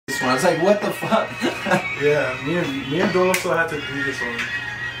this one. I was like, what the fuck? Yeah, me and Dolo still had to do this one.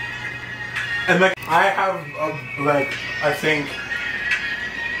 And like, I have like, I think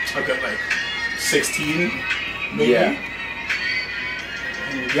I got like 16, maybe. Yeah.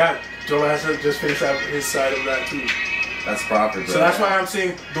 And yeah, Dolo has to just finish out his side of that too. That's proper, bro. So that's why I'm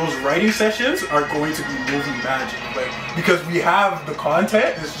saying those writing sessions are going to be movie magic, like, because we have the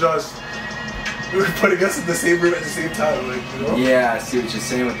content. It's just we're putting us in the same room at the same time, like, you know. Yeah, I see what you're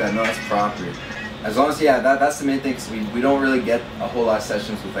saying with that. No, that's proper. As long as, yeah, that's the main thing. Cause we don't really get a whole lot of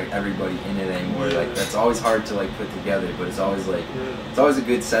sessions with like everybody in it anymore. Yeah. Like that's always hard to like put together, but it's always like it's always a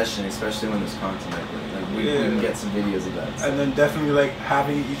good session, especially when there's content like that. Like we can get some videos of that. And then definitely like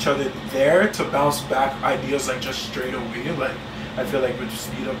having each other there to bounce back ideas like just straight away. Like I feel like would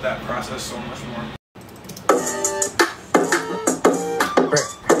speed up that process so much more.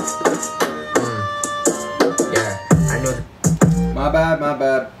 Yeah, I know. My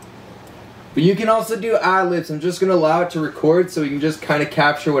bad. But you can also do ad-libs. I'm just gonna allow it to record so we can just kind of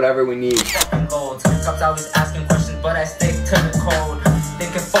capture whatever we need. Cops always asking questions, but I stick to the code.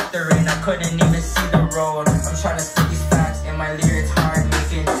 Thinking fuck the rain, I couldn't even see the road. I'm trying to spit these facts in my lyrics hard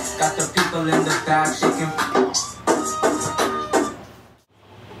making. Got the people in the back shaking.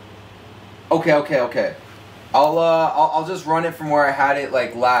 Okay. I'll just run it from where I had it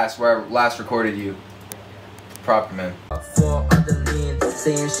like where I last recorded you. Proper, man. For other lean,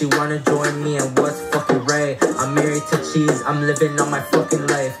 saying she wanna join me and what's fucking right. I'm married to cheese, I'm living on my fucking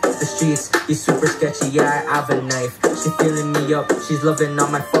life. The streets, be super sketchy, yeah, I have a knife. She feeling me up, she's loving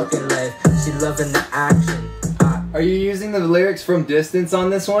on my fucking life. She loving the action. Are you using the lyrics from Distance on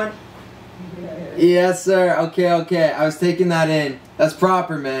this one? Yes, sir. Okay. I was taking that in. That's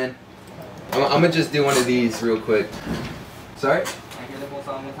proper, man. I'm gonna just do one of these real quick. Sorry? Can I hear the whole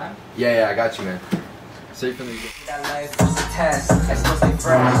song one time? Yeah, I got you, man. Straight from the beginning. That life was a test, I still stay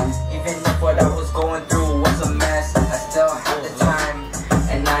fresh. Even if what I was going through was a mess, I still had the time,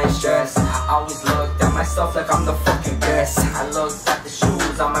 and I ain't stressed. I always looked at myself like I'm the fucking best. I looked at the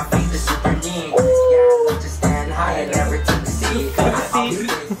shoes on my feet, the super neat. Yeah, I love to stand high and never take a seat. I always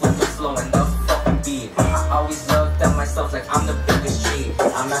stayed with the flow and the fucking beat. I always looked at myself like I'm the biggest treat.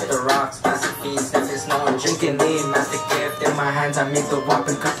 I'm at the rocks, passing fiends, if it's no one drinking lean. That's the gift in my hands, I make the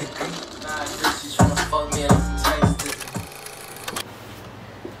whopping cut the cream.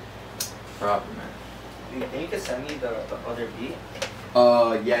 Proper, man. You think you could send me the other beat?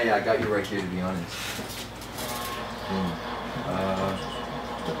 Yeah, I got you right here, to be honest.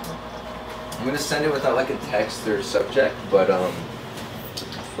 I'm gonna send it without like a text or subject, but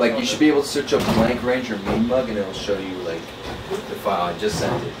like you should be able to search up blank range or mean mug and it'll show you like the file. I just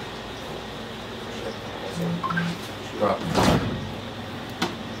sent it. Proper.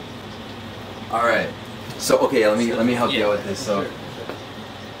 All right. So okay, let me help you out with this. So.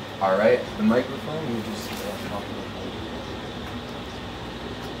 Alright, the microphone, we just talk about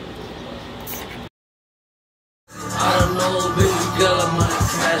I don't know, baby girl, I might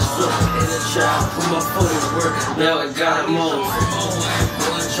crash flow in the trap, put my foot in work, now I got it more.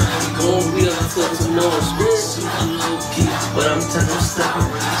 Won't be able to flip some more, super low key, but I'm telling you,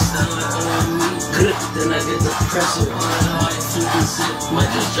 stepping, on me, grip, then I get the pressure on how I flipping sit, might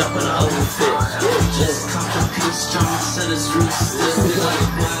just drop an oven fit, just cop the piece, trying to set his roots, still be like,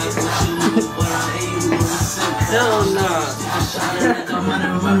 what you look, but I ain't even listen, hell nah, I might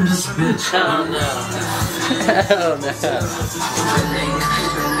remember this bitch, hell nah. Hell no.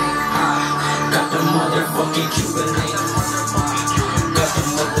 Got the motherfucking Cuban link.